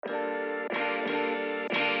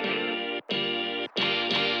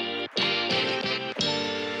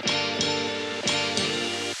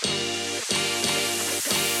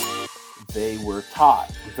were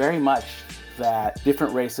taught very much that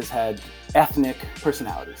different races had ethnic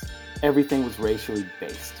personalities. Everything was racially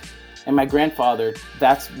based. And my grandfather,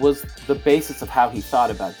 that was the basis of how he thought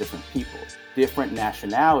about different people. Different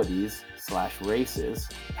nationalities / races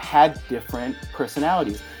had different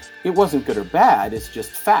personalities. It wasn't good or bad, it's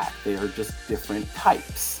just fact. They are just different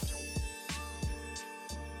types.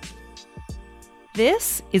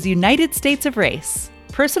 This is United States of Race,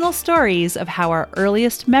 personal stories of how our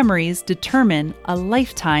earliest memories determine a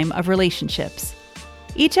lifetime of relationships.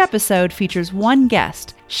 Each episode features one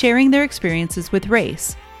guest sharing their experiences with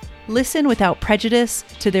race. Listen without prejudice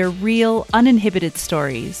to their real, uninhibited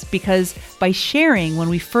stories, because by sharing when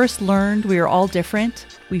we first learned we are all different,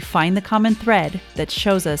 we find the common thread that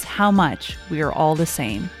shows us how much we are all the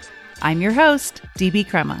same. I'm your host, DB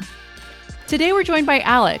Crema. Today we're joined by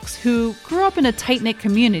Alex, who grew up in a tight-knit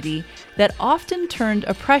community that often turned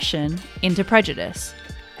oppression into prejudice.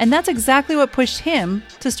 And that's exactly what pushed him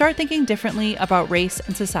to start thinking differently about race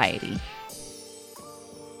and society.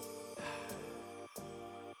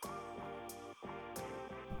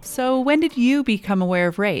 So when did you become aware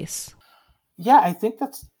of race? Yeah, I think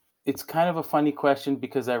it's kind of a funny question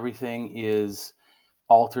because everything is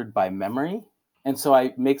altered by memory. And so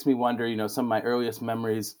it makes me wonder, some of my earliest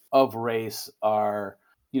memories of race are,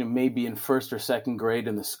 maybe in first or second grade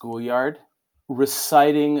in the schoolyard,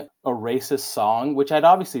 reciting a racist song, which I'd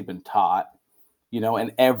obviously been taught,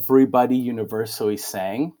 and everybody universally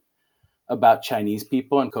sang about Chinese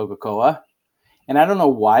people and Coca-Cola. And I don't know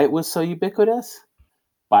why it was so ubiquitous,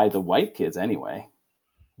 by the white kids anyway,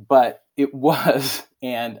 but it was,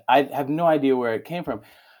 and I have no idea where it came from.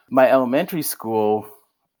 My elementary school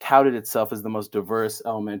touted itself as the most diverse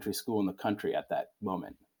elementary school in the country at that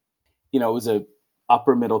moment. It was a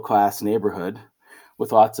upper middle class neighborhood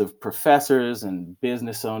with lots of professors and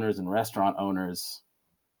business owners and restaurant owners.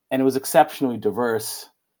 And it was exceptionally diverse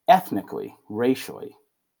ethnically, racially,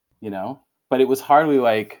 but it was hardly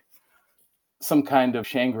like some kind of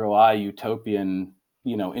Shangri-La utopian,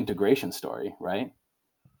 integration story, right?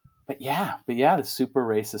 But yeah, the super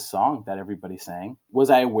racist song that everybody sang. Was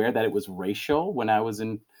I aware that it was racial when I was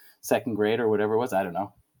in second grade or whatever it was? I don't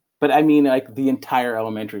know. But I mean, like the entire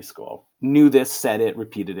elementary school knew this, said it,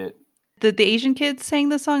 repeated it. Did the Asian kids sang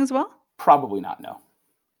the song as well? Probably not, no.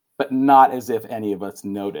 But not as if any of us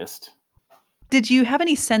noticed. Did you have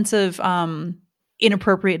any sense of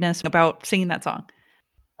inappropriateness about singing that song?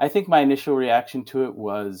 I think my initial reaction to it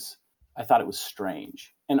was, I thought it was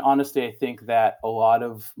strange. And honestly, I think that a lot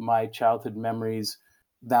of my childhood memories,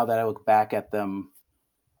 now that I look back at them,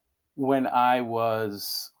 when I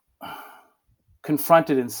was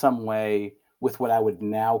confronted in some way with what I would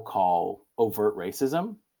now call overt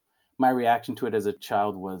racism, my reaction to it as a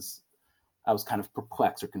child was, I was kind of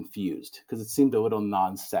perplexed or confused because it seemed a little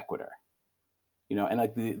non sequitur. And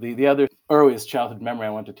like the other earliest childhood memory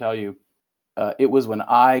I want to tell you, it was when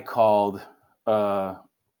I called a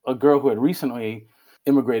girl who had recently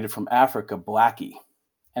immigrated from Africa, Blackie.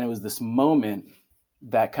 And it was this moment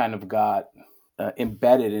that kind of got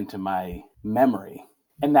embedded into my memory.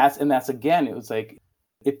 And that's again, it was like,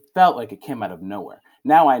 it felt like it came out of nowhere.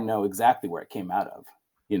 Now I know exactly where it came out of,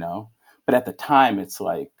 but at the time it's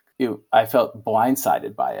like, I felt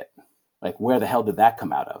blindsided by it. Like, where the hell did that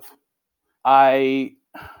come out of?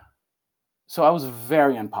 So I was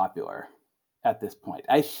very unpopular at this point.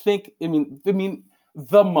 I think, I mean,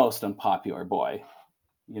 the most unpopular boy,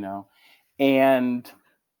 and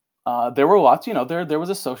there were lots, there was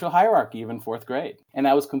a social hierarchy even fourth grade, and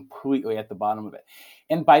I was completely at the bottom of it.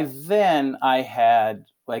 And by then I had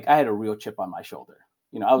a real chip on my shoulder.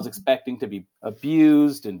 I was expecting to be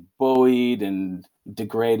abused and bullied and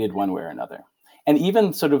degraded one way or another. And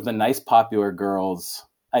even sort of the nice popular girls,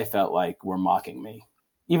 I felt like were mocking me.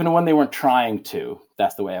 Even when they weren't trying to,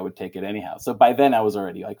 that's the way I would take it anyhow. So by then I was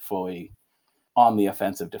already like fully on the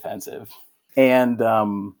offensive defensive. And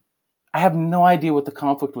I have no idea what the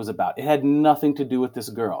conflict was about. It had nothing to do with this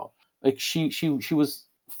girl. Like she was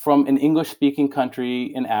from an English speaking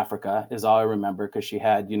country in Africa is all I remember, because she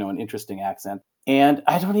had, an interesting accent. And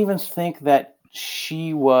I don't even think that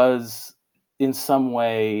she was in some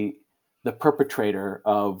way the perpetrator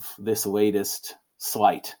of this latest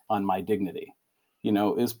slight on my dignity. It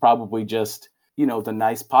was probably just, the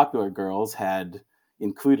nice popular girls had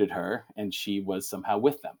included her and she was somehow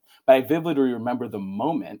with them. But I vividly remember the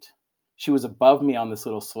moment she was above me on this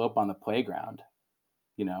little slope on the playground,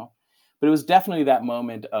 But it was definitely that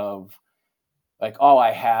moment of like, all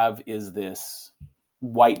I have is this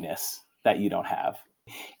whiteness that you don't have.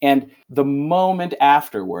 And the moment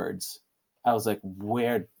afterwards, I was like,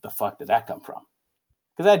 where the fuck did that come from?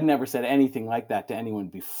 Because I'd never said anything like that to anyone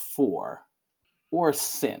before. or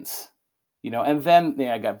since, and then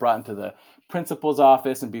I got brought into the principal's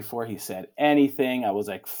office, and before he said anything, I was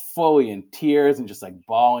like fully in tears and just like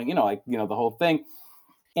bawling, the whole thing.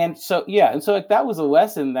 And so, like that was a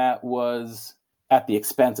lesson that was at the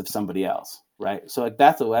expense of somebody else, right? So like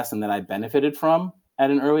that's a lesson that I benefited from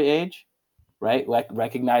at an early age, right? Like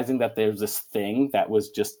recognizing that there's this thing that was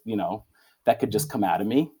just, that could just come out of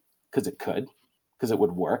me because it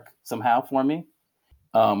would work somehow for me.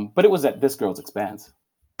 But it was at this girl's expense.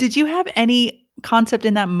 Did you have any concept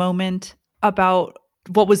in that moment about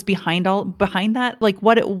what was behind that? Like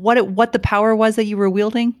what the power was that you were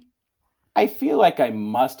wielding? I feel like I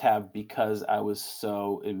must have, because I was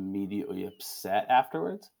so immediately upset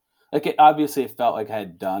afterwards. Like it felt like I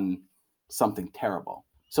had done something terrible.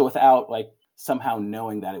 So without like somehow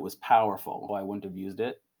knowing that it was powerful, I wouldn't have used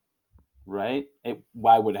it. Right?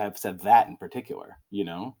 Why would I have said that in particular?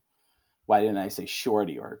 Why didn't I say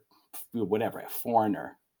shorty or whatever, a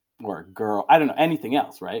foreigner or a girl? I don't know, anything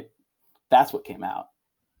else, right? That's what came out.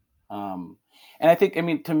 And I think,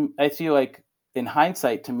 I feel like in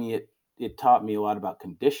hindsight, to me, it taught me a lot about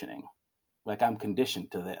conditioning. Like I'm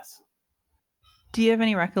conditioned to this. Do you have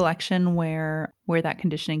any recollection where that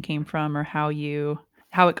conditioning came from, or how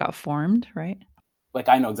it got formed, right? Like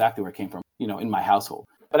I know exactly where it came from, in my household.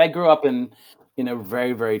 But I grew up in a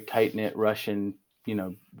very, very tight-knit Russian,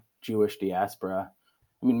 Jewish diaspora.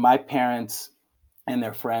 My parents and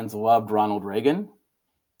their friends loved Ronald Reagan,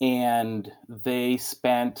 and they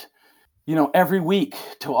spent, every week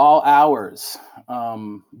till all hours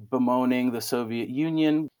bemoaning the Soviet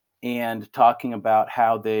Union and talking about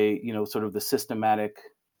how they, sort of the systematic,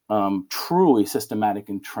 truly systematic,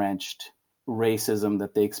 entrenched racism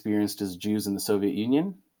that they experienced as Jews in the Soviet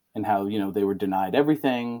Union, and how, they were denied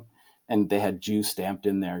everything and they had Jews stamped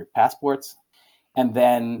in their passports. And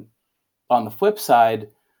then on the flip side,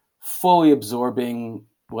 fully absorbing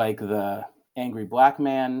like the angry black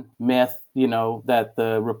man myth, that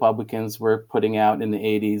the Republicans were putting out in the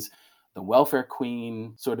 80s, the welfare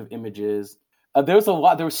queen sort of images. There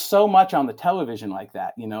was so much on the television like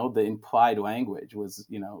that, the implied language was,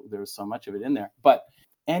 there was so much of it in there. But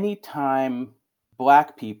anytime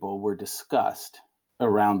black people were discussed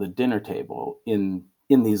around the dinner table in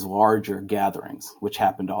these larger gatherings, which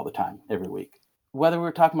happened all the time, every week, whether we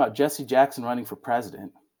were talking about Jesse Jackson running for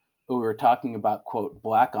president, or we were talking about, quote,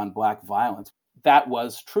 black on black violence, that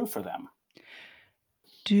was true for them.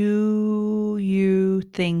 Do you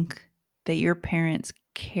think that your parents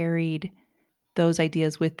carried those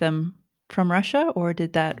ideas with them from Russia, or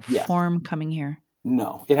did that form coming here?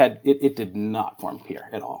 No, it did not form here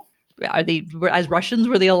at all. Are they, as Russians,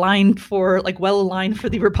 were they aligned for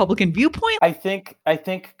the Republican viewpoint? I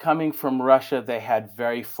think coming from Russia, they had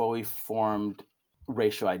very fully formed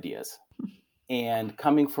racial ideas. And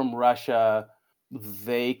coming from Russia,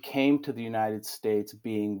 they came to the United States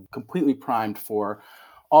being completely primed for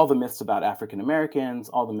all the myths about African Americans,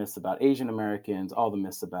 all the myths about Asian Americans, all the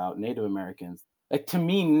myths about Native Americans. Like to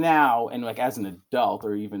me now, and like as an adult,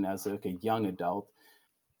 or even as like a young adult,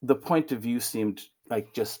 the point of view seemed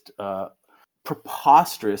like just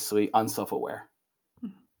preposterously unself-aware.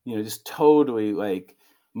 Just totally like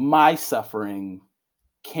my suffering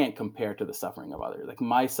can't compare to the suffering of others. Like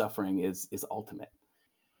my suffering is ultimate.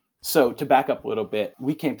 So to back up a little bit,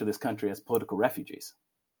 we came to this country as political refugees,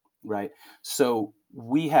 right? So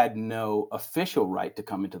we had no official right to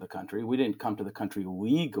come into the country. We didn't come to the country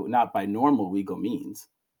legal, not by normal legal means,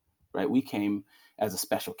 right? We came as a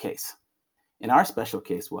special case. And our special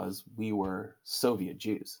case was we were Soviet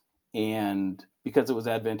Jews. And because it was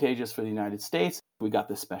advantageous for the United States, we got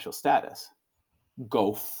this special status.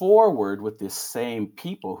 Go forward with this same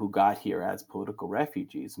people who got here as political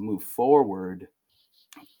refugees, move forward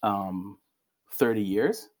 30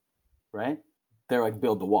 years, right? They're like,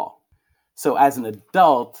 build the wall. So as an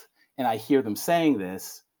adult, and I hear them saying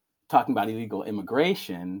this, talking about illegal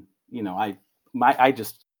immigration, I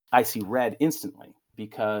see red instantly,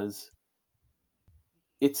 because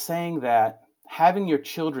it's saying that having your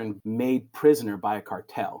children made prisoner by a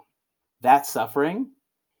cartel, that suffering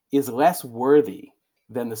is less worthy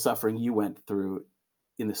than the suffering you went through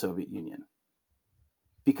in the Soviet Union.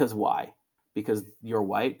 Because why? Because you're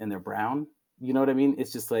white and they're brown. You know what I mean?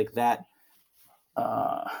 It's just like that.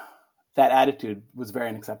 That attitude was very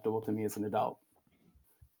unacceptable to me as an adult.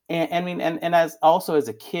 And as also as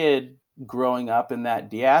a kid growing up in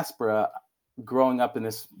that diaspora, growing up in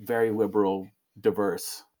this very liberal,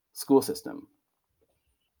 diverse school system,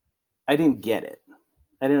 I didn't get it.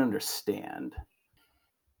 I didn't understand.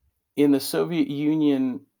 In the Soviet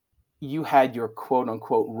Union, you had your quote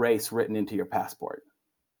unquote race written into your passport.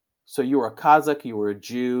 So you were a Kazakh, you were a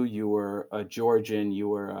Jew, you were a Georgian, you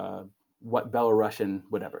were a Belarusian,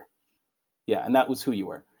 whatever. Yeah, and that was who you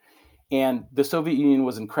were. And the Soviet Union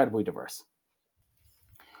was incredibly diverse.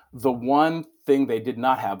 The one thing they did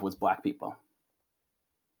not have was Black people.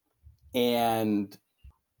 And,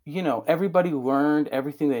 everybody learned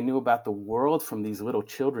everything they knew about the world from these little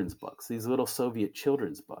children's books, these little Soviet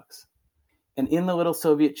children's books. And in the little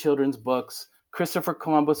Soviet children's books, Christopher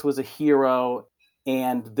Columbus was a hero,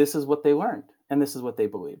 and this is what they learned, and this is what they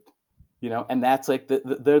believed. And that's like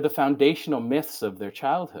they're the foundational myths of their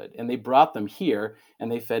childhood, and they brought them here,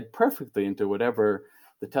 and they fed perfectly into whatever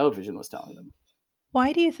the television was telling them.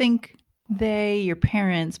 Why do you think your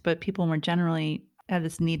parents, but people more generally, have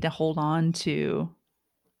this need to hold on to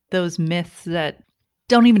those myths that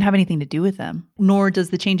don't even have anything to do with them, nor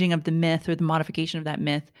does the changing of the myth or the modification of that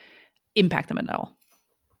myth impact them at all?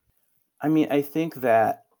 I mean, I think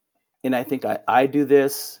that, and I think I do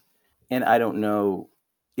this, and I don't know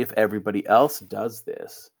if everybody else does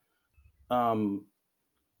this.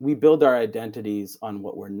 We build our identities on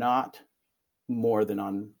what we're not more than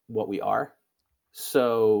on what we are.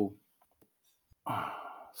 So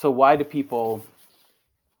why do people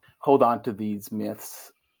hold on to these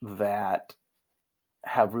myths that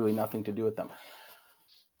have really nothing to do with them?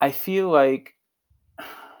 I feel like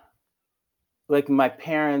my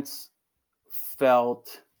parents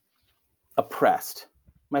felt oppressed.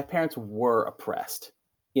 My parents were oppressed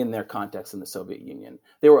in their context in the Soviet Union.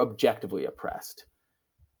 They were objectively oppressed.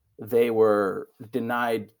 They were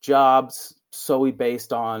denied jobs solely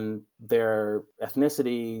based on their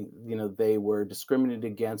ethnicity. They were discriminated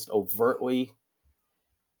against overtly.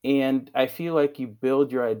 And I feel like you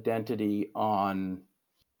build your identity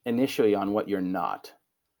initially on what you're not.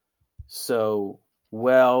 So,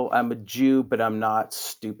 I'm a Jew, but I'm not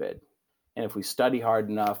stupid. And if we study hard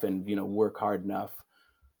enough and, work hard enough,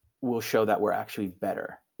 we'll show that we're actually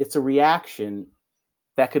better. It's a reaction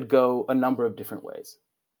that could go a number of different ways.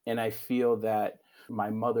 And I feel that my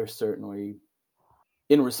mother certainly,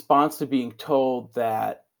 in response to being told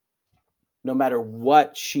that no matter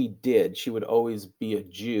what she did, she would always be a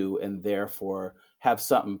Jew and therefore have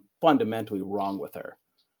something fundamentally wrong with her.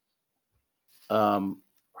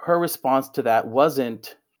 Her response to that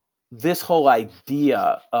wasn't this whole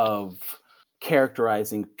idea of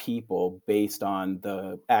characterizing people based on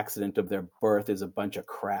the accident of their birth is a bunch of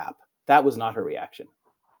crap. That was not her reaction.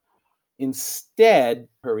 Instead,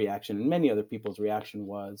 her reaction, and many other people's reaction,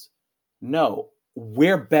 was, no,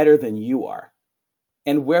 we're better than you are.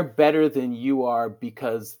 And we're better than you are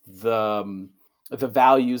because the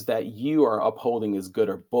values that you are upholding is good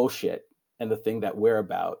or bullshit, and the thing that we're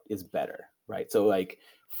about is better, right? So like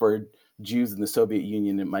for Jews in the Soviet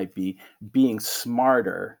Union, it might be being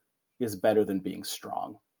smarter is better than being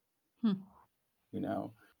strong,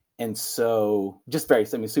 And so just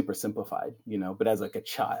super simplified, but as like a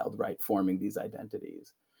child, right, forming these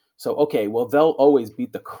identities. So, okay, well, they'll always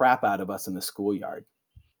beat the crap out of us in the schoolyard,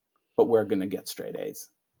 but we're going to get straight A's.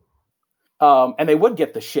 And they would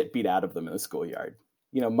get the shit beat out of them in the schoolyard.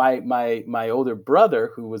 My older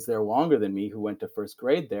brother, who was there longer than me, who went to first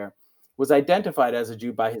grade there, was identified as a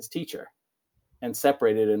Jew by his teacher and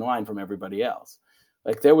separated in line from everybody else.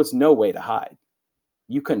 Like there was no way to hide.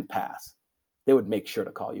 You couldn't pass. They would make sure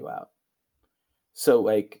to call you out. So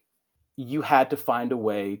like you had to find a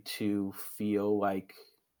way to feel like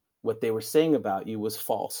what they were saying about you was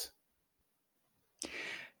false.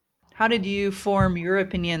 How did you form your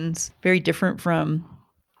opinions very different from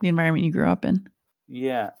the environment you grew up in?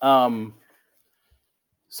 Yeah.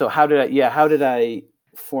 So how did I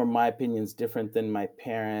form my opinions different than my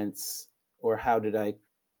parents, or how did I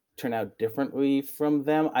turn out differently from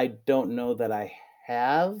them? I don't know that I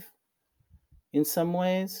have in some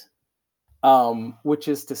ways, which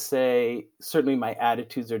is to say, certainly my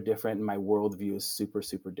attitudes are different and my worldview is super,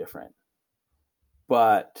 super different.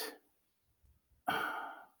 But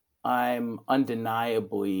I'm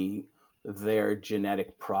undeniably their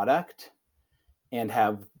genetic product and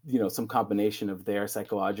have, some combination of their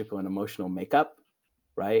psychological and emotional makeup,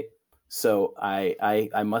 right? So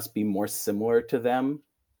I must be more similar to them.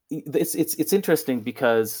 It's interesting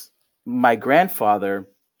because my grandfather,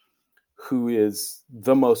 who is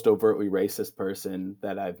the most overtly racist person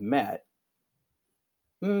that I've met,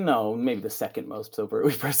 no, maybe the second most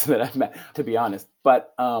overtly person that I've met, to be honest,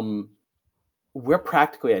 but we're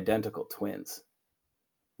practically identical twins.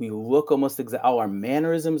 We look almost exact. All our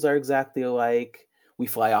mannerisms are exactly alike. We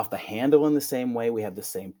fly off the handle in the same way. We have the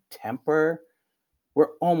same temper.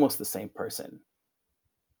 We're almost the same person.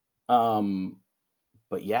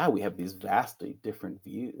 But yeah, we have these vastly different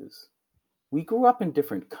views. We grew up in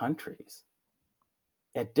different countries.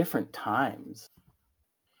 at different times.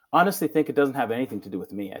 Honestly, think it doesn't have anything to do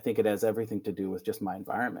with me. I think it has everything to do with just my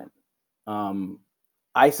environment.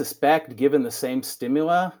 I suspect, given the same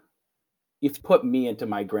stimula, if you put me into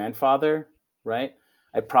my grandfather, right,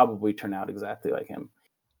 I'd probably turn out exactly like him.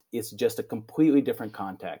 It's just a completely different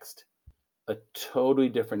context, a totally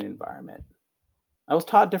different environment. I was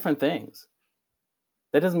taught different things.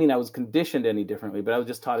 That doesn't mean I was conditioned any differently, but I was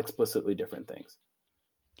just taught explicitly different things.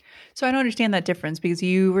 So I don't understand that difference because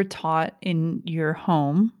you were taught in your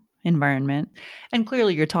home environment, and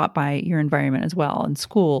clearly you're taught by your environment as well in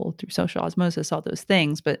school through social osmosis, all those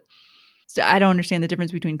things. But I don't understand the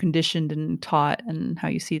difference between conditioned and taught and how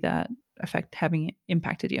you see that effect having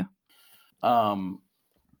impacted you.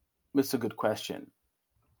 It's a good question.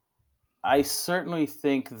 I certainly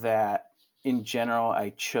think that in general,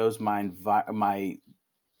 I chose my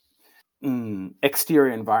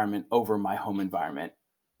exterior environment over my home environment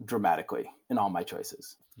dramatically in all my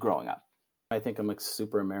choices growing up. I think I'm like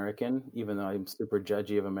super American, even though I'm super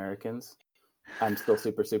judgy of Americans. I'm still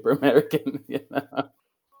super, super American. You know?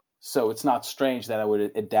 So it's not strange that I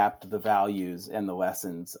would adapt the values and the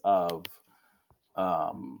lessons of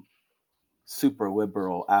super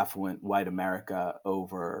liberal, affluent white America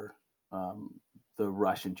over the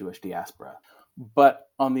Russian Jewish diaspora. But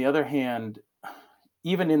on the other hand,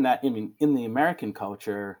 even in that, in the American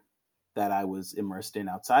culture that I was immersed in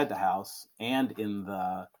outside the house and in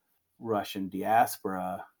the Russian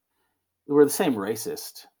diaspora, they were the same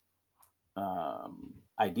racist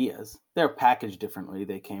ideas. They're packaged differently.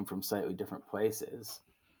 They came from slightly different places,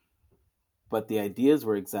 but the ideas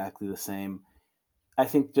were exactly the same. I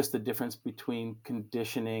think just the difference between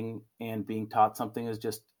conditioning and being taught something is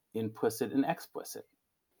just implicit and explicit.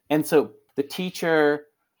 And so the teacher,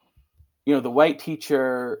 the white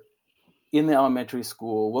teacher in the elementary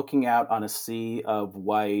school, looking out on a sea of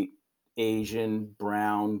white, Asian,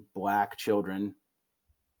 brown, black children,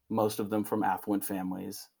 most of them from affluent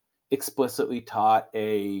families, explicitly taught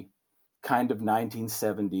a kind of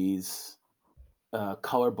 1970s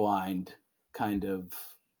colorblind kind of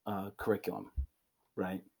curriculum,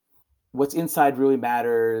 right? What's inside really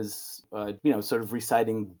matters, sort of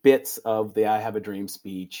reciting bits of the I Have a Dream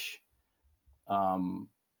speech,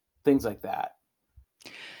 things like that.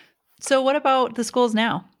 So what about the schools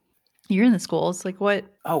now? You're in the schools. Like what?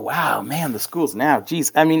 Oh, wow, man, the schools now.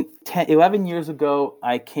 Geez. I mean, 11 years ago,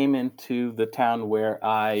 I came into the town where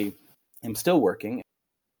I am still working.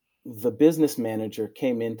 The business manager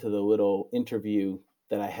came into the little interview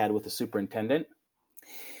that I had with the superintendent.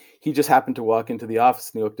 He just happened to walk into the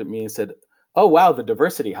office and he looked at me and said, "Oh, wow, the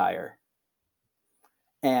diversity hire."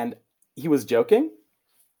 And he was joking.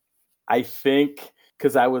 I think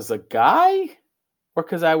because I was a guy or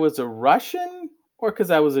because I was a Russian or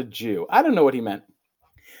because I was a Jew. I don't know what he meant.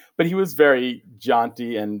 But he was very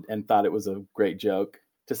jaunty and thought it was a great joke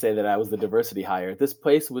to say that I was the diversity hire. This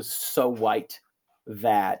place was so white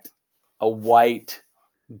that a white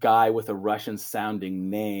guy with a Russian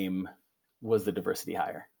sounding name was the diversity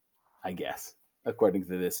hire, I guess, according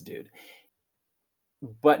to this dude.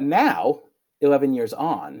 But now, 11 years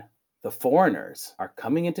on, the foreigners are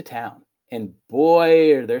coming into town. And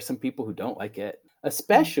boy, are there some people who don't like it,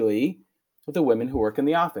 especially the women who work in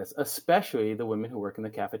the office, especially the women who work in the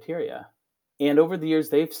cafeteria. And over the years,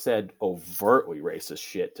 they've said overtly racist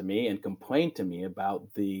shit to me and complained to me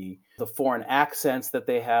about the foreign accents that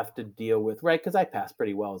they have to deal with, right? Because I pass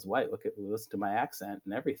pretty well as white. Listen to my accent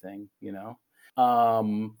and everything,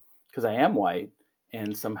 because I am white.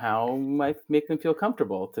 And somehow I make them feel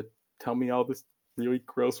comfortable to tell me all this really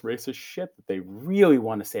gross racist shit that they really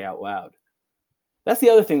want to say out loud. That's the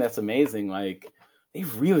other thing that's amazing. Like, they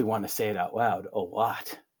really want to say it out loud a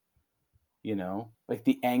lot. Like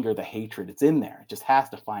the anger, the hatred, it's in there. It just has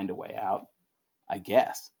to find a way out, I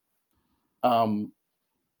guess. The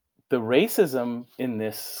racism in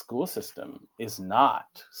this school system is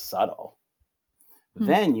not subtle.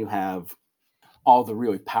 Then you have all the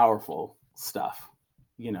really powerful stuff,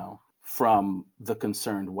 from the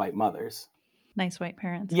concerned white mothers. Nice white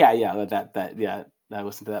parents. Yeah. I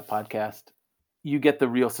listened to that podcast. You get the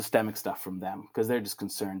real systemic stuff from them because they're just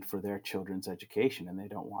concerned for their children's education and they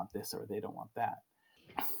don't want this or they don't want that.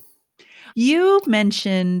 You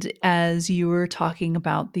mentioned as you were talking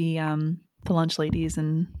about the lunch ladies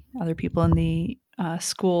and other people in the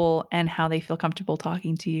school and how they feel comfortable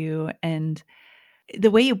talking to you. And the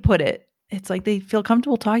way you put it, it's like they feel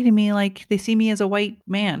comfortable talking to me like they see me as a white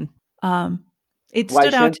man. It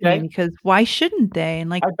stood out to me because why shouldn't they? And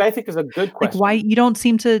like, I think is a good question. Like why you don't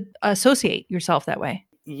seem to associate yourself that way.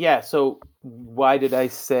 Yeah. So why did I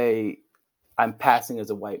say I'm passing as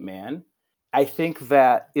a white man? I think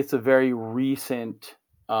that it's a very recent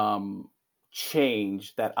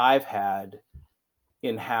change that I've had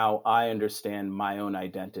in how I understand my own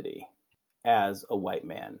identity as a white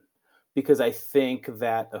man. Because I think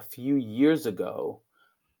that a few years ago,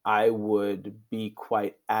 I would be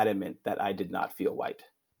quite adamant that I did not feel white.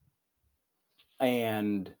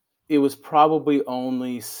 And it was probably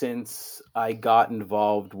only since I got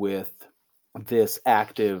involved with this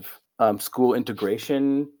active school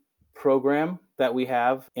integration program that we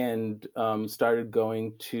have and started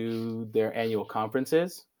going to their annual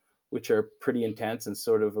conferences, which are pretty intense and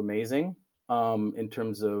sort of amazing in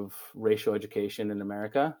terms of racial education in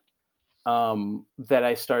America, that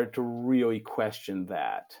I started to really question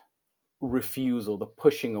that refusal, the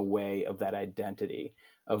pushing away of that identity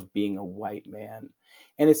of being a white man.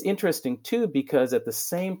 And it's interesting too, because at the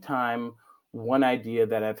same time, one idea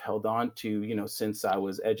that I've held on to, since I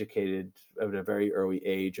was educated at a very early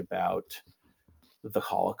age about the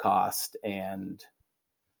Holocaust and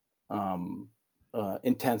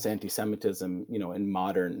intense anti-Semitism, in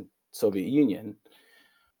modern Soviet Union,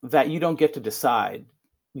 that you don't get to decide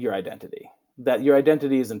your identity, that your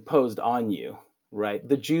identity is imposed on you, right?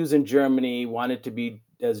 The Jews in Germany wanted to be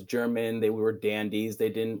as German. They were dandies. They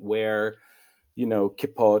didn't wear,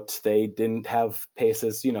 kippot. They didn't have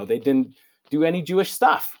paces. They didn't do any Jewish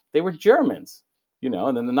stuff. They were Germans,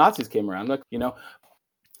 and then the Nazis came around.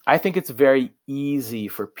 I think it's very easy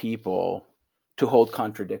for people to hold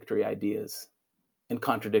contradictory ideas and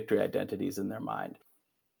contradictory identities in their mind.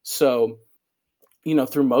 So,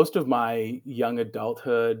 through most of my young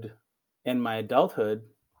adulthood and my adulthood,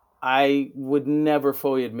 I would never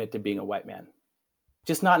fully admit to being a white man.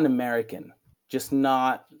 Just not an American, just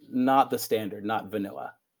not the standard, not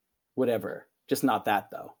vanilla, whatever. Just not that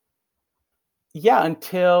though. Yeah,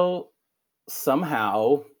 until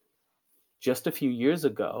somehow, just a few years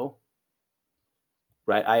ago,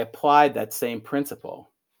 right, I applied that same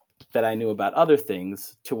principle that I knew about other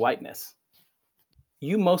things to whiteness.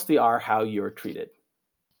 You mostly are how you're treated.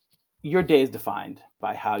 Your day is defined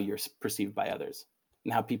by how you're perceived by others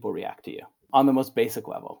and how people react to you on the most basic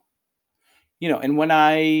level. And when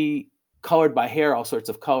I colored my hair all sorts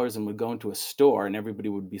of colors and would go into a store and everybody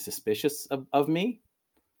would be suspicious of me,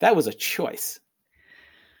 that was a choice.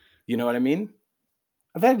 You know what I mean?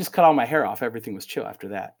 If I had just cut all my hair off, everything was chill after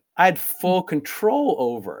that. I had full control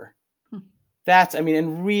over.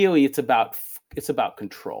 And really it's about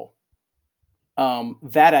control.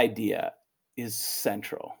 That idea is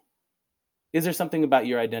central. Is there something about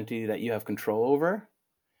your identity that you have control over?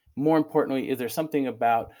 More importantly, is there something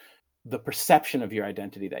about the perception of your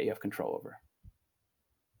identity that you have control over?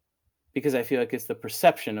 Because I feel like it's the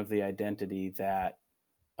perception of the identity that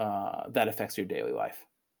affects your daily life.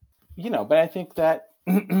 But I think that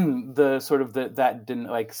that didn't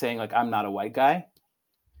like saying like I'm not a white guy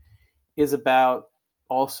is about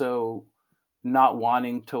also not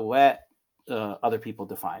wanting to let other people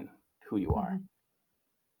define who you are.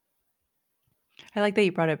 I like that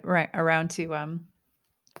you brought it right around to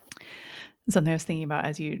something I was thinking about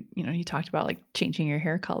as you talked about like changing your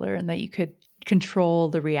hair color and that you could control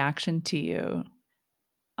the reaction to you.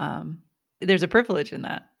 There's a privilege in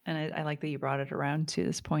that. And I like that you brought it around to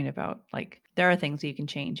this point about like, there are things that you can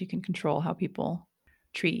change. You can control how people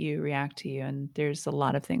treat you, react to you. And there's a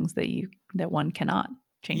lot of things that one cannot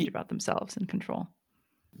change about themselves and control.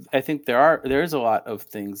 I think there's a lot of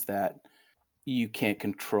things that you can't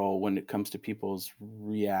control when it comes to people's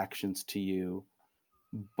reactions to you.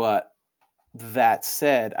 But that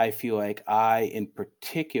said, I feel like I, in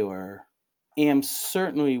particular, am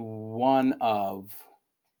certainly one of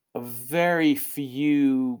a very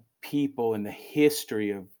few people in the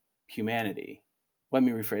history of humanity. Let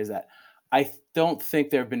me rephrase that. I don't think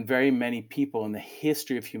there have been very many people in the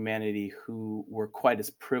history of humanity who were quite as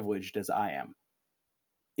privileged as I am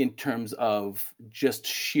in terms of just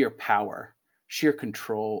sheer power, sheer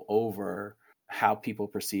control over how people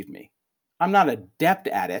perceive me. I'm not adept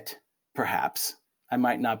at it, perhaps. I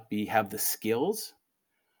might not have the skills,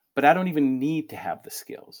 but I don't even need to have the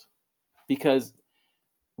skills. Because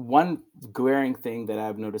one glaring thing that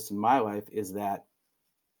I've noticed in my life is that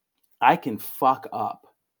I can fuck up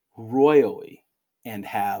royally and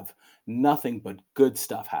have nothing but good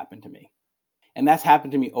stuff happen to me. And that's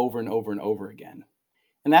happened to me over and over and over again.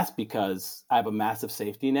 And that's because I have a massive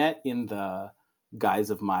safety net in the guise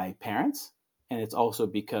of my parents. And it's also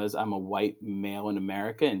because I'm a white male in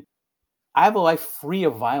America. And I have a life free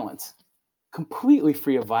of violence, completely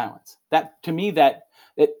free of violence. That, to me, that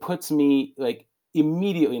it puts me like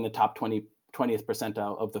immediately in the top 20th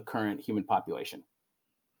percentile of the current human population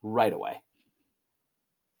right away.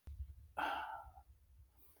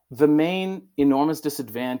 The main enormous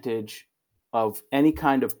disadvantage of any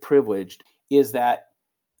kind of privileged is that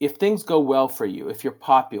if things go well for you, if you're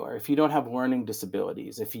popular, if you don't have learning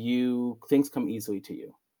disabilities, if things come easily to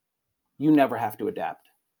you, you never have to adapt.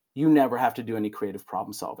 You never have to do any creative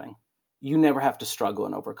problem solving. You never have to struggle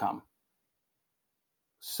and overcome.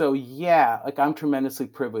 So yeah, like I'm tremendously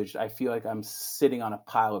privileged. I feel like I'm sitting on a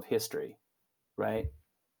pile of history, right?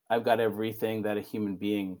 I've got everything that a human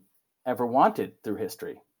being ever wanted through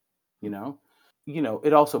history, you know?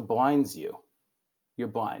 It also blinds you. You're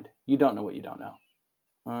blind. You don't know what you don't know.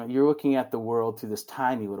 You're looking at the world through this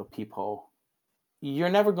tiny little peephole. You're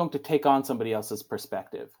never going to take on somebody else's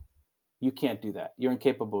perspective. You can't do that. You're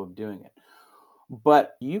incapable of doing it.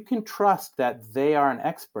 But you can trust that they are an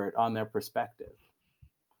expert on their perspective.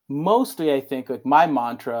 Mostly, I think, like my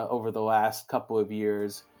mantra over the last couple of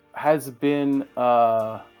years has been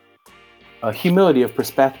a humility of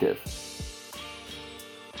perspective.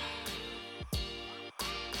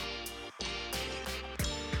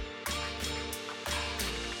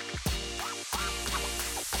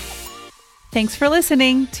 Thanks for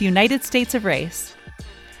listening to United States of Race.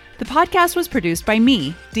 The podcast was produced by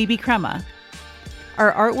me, DB Crema.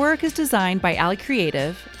 Our artwork is designed by Alley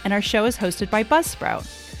Creative, and our show is hosted by Buzzsprout,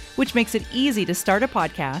 which makes it easy to start a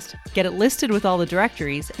podcast, get it listed with all the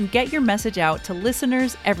directories, and get your message out to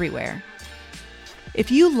listeners everywhere.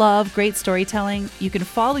 If you love great storytelling, you can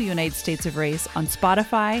follow United States of Race on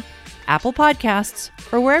Spotify, Apple Podcasts,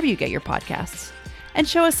 or wherever you get your podcasts. And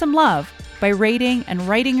show us some love by rating and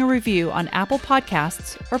writing a review on Apple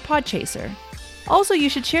Podcasts or Podchaser. Also, you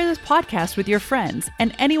should share this podcast with your friends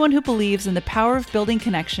and anyone who believes in the power of building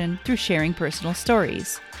connection through sharing personal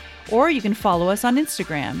stories. Or you can follow us on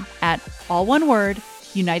Instagram at all one word,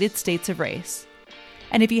 United States of Race.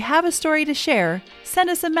 And if you have a story to share, send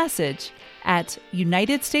us a message at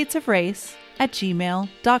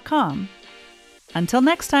unitedstatesofrace@gmail.com. Until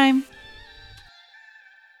next time.